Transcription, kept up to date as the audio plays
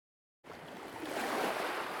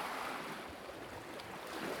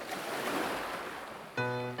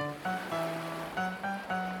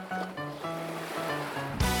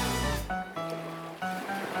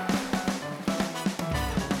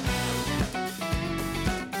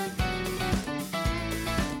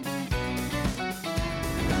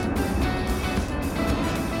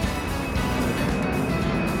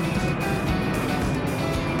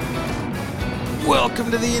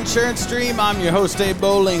Welcome to the Insurance Stream. I'm your host, Dave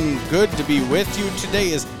Bowling. Good to be with you. Today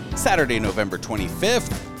is Saturday, November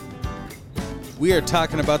 25th. We are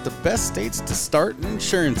talking about the best states to start an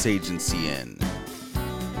insurance agency in.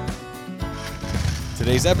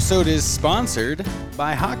 Today's episode is sponsored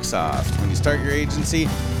by Hawksoft. When you start your agency,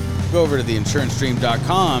 go over to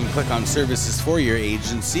theinsurancestream.com, click on Services for Your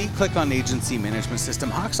Agency, click on Agency Management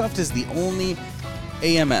System. Hawksoft is the only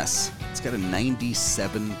AMS. It's got a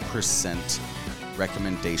 97%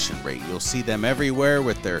 recommendation rate. You'll see them everywhere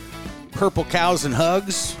with their purple cows and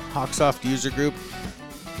hugs, Hawksoft user group.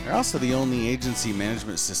 They're also the only agency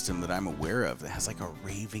management system that I'm aware of that has like a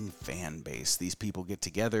raving fan base. These people get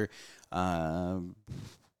together a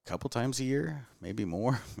couple times a year, maybe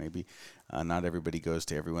more, maybe not everybody goes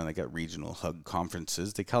to everyone. They got regional hug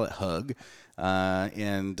conferences. They call it HUG.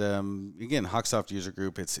 Again, Hawksoft user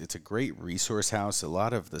group, it's a great resource house. A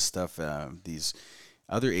lot of the stuff these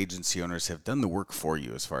other agency owners have done the work for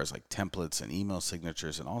you as far as like templates and email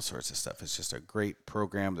signatures and all sorts of stuff. It's just a great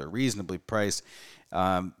program. They're reasonably priced,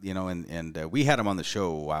 and we had them on the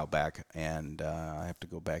show a while back, and I have to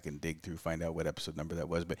go back and dig through, find out what episode number that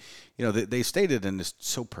was. But, they stated, and it's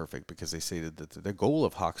so perfect because they stated that the goal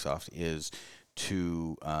of Hawksoft is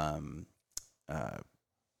to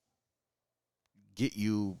get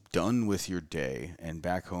you done with your day and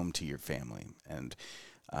back home to your family. And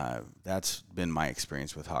that's been my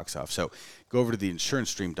experience with Hawksoft. So go over to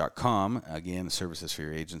theinsurancestream.com, again, services for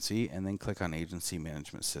your agency, and then click on Agency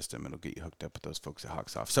Management System. It'll get you hooked up with those folks at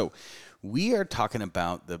Hawksoft. So we are talking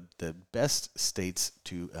about the best states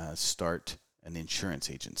to start an insurance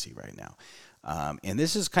agency right now. And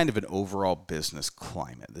this is kind of an overall business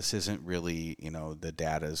climate. This isn't really, the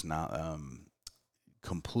data is not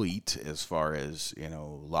complete as far as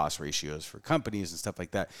loss ratios for companies and stuff like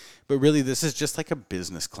that, but really this is just like a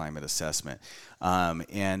business climate assessment,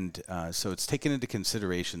 so it's taken into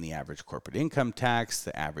consideration the average corporate income tax,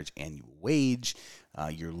 the average annual wage,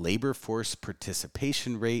 your labor force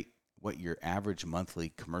participation rate, what your average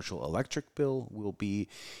monthly commercial electric bill will be,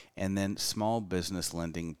 and then small business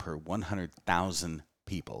lending per 100,000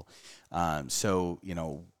 people.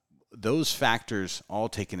 Those factors all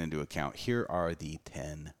taken into account. Here are the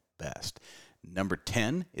 10 best. Number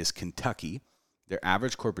 10 is Kentucky. Their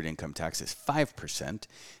average corporate income tax is 5%.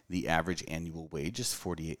 The average annual wage is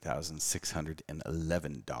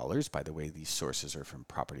 $48,611. By the way, these sources are from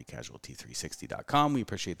PropertyCasualty360.com. We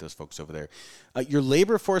appreciate those folks over there. Your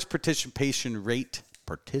labor force participation rate,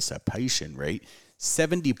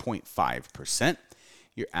 70.5%.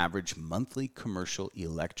 Your average monthly commercial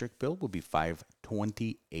electric bill will be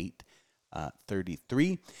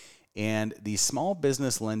 $528.33, and the small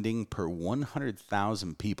business lending per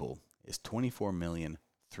 100,000 people is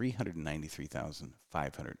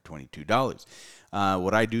 $24,393,522.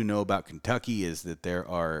 What I do know about Kentucky is that there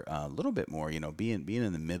are a little bit more, being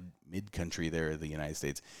in the mid country there, the United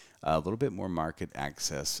States, a little bit more market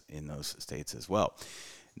access in those states as well.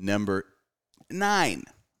 Number 9.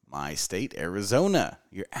 My state, Arizona.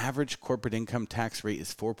 Your average corporate income tax rate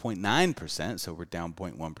is 4.9%, so we're down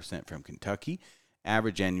 0.1% from Kentucky.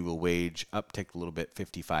 Average annual wage upticked a little bit,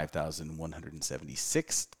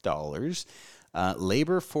 $55,176.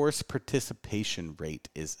 Labor force participation rate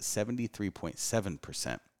is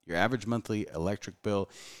 73.7%. Your average monthly electric bill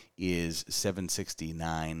is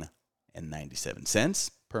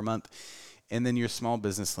 $769.97 per month. And then your small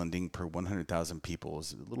business lending per 100,000 people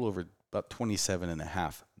is a little over about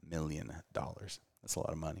 $27.5 million. That's a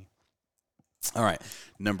lot of money. All right,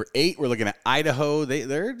 number 8, we're looking at Idaho.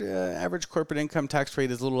 Their average corporate income tax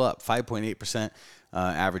rate is a little up, 5.8%.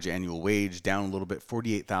 Average annual wage down a little bit,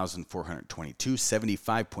 $48,422.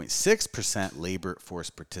 75.6% labor force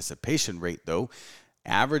participation rate, though.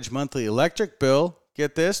 Average monthly electric bill,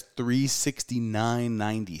 get this,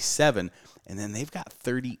 $369.97. And then they've got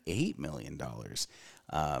 $38 million.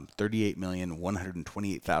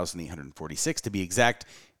 $38,128,846 to be exact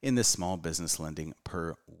in the small business lending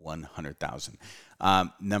per 100,000.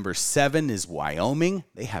 Number 7 is Wyoming.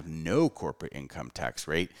 They have no corporate income tax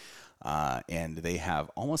rate, and they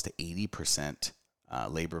have almost 80%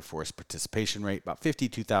 labor force participation rate, about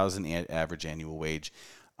 $52,000 average annual wage,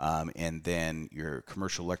 and then your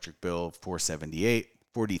commercial electric bill $478,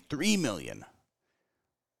 $43 million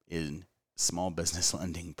in small business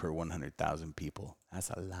lending per 100,000 people. That's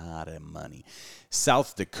a lot of money.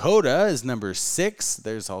 South Dakota is number 6.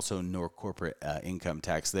 There's also no corporate income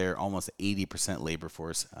tax there. Almost 80% labor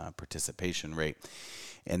force participation rate.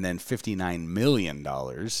 And then $59 million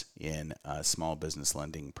in small business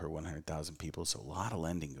lending per 100,000 people. So a lot of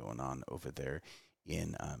lending going on over there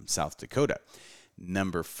in South Dakota.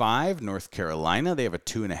 Number 5, North Carolina. They have a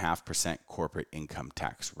 2.5% corporate income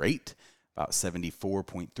tax rate, about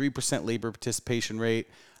 74.3% labor participation rate.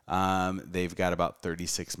 They've got about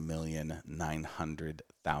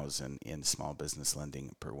 36,900,000 in small business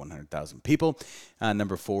lending per 100,000 people.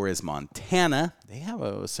 Number 4 is Montana. They have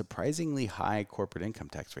a surprisingly high corporate income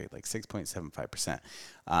tax rate, like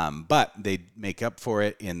 6.75%. But they make up for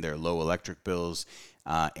it in their low electric bills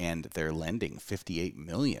and their lending, 58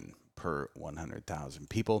 million per 100,000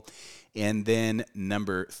 people. And then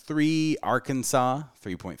number 3, Arkansas,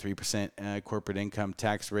 3.3% corporate income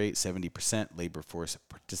tax rate, 70% labor force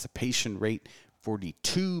participation rate,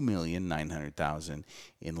 42,900,000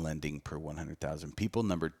 in lending per 100,000 people.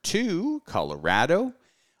 Number 2, Colorado,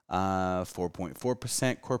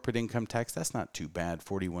 4.4% corporate income tax. That's not too bad.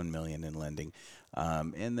 41 million in lending.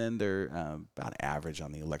 And then they're about average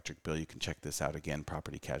on the electric bill. You can check this out again,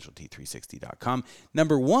 propertycasualty360.com.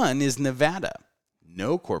 Number 1 is Nevada.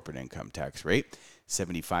 No corporate income tax rate,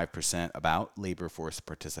 75% about labor force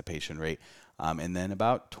participation rate, and then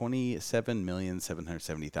about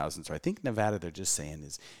 27,770,000. So I think Nevada, they're just saying,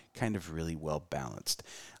 is kind of really well balanced.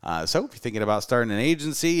 So if you're thinking about starting an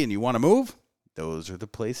agency and you want to move, those are the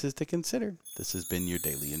places to consider. This has been your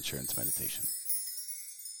daily insurance meditation.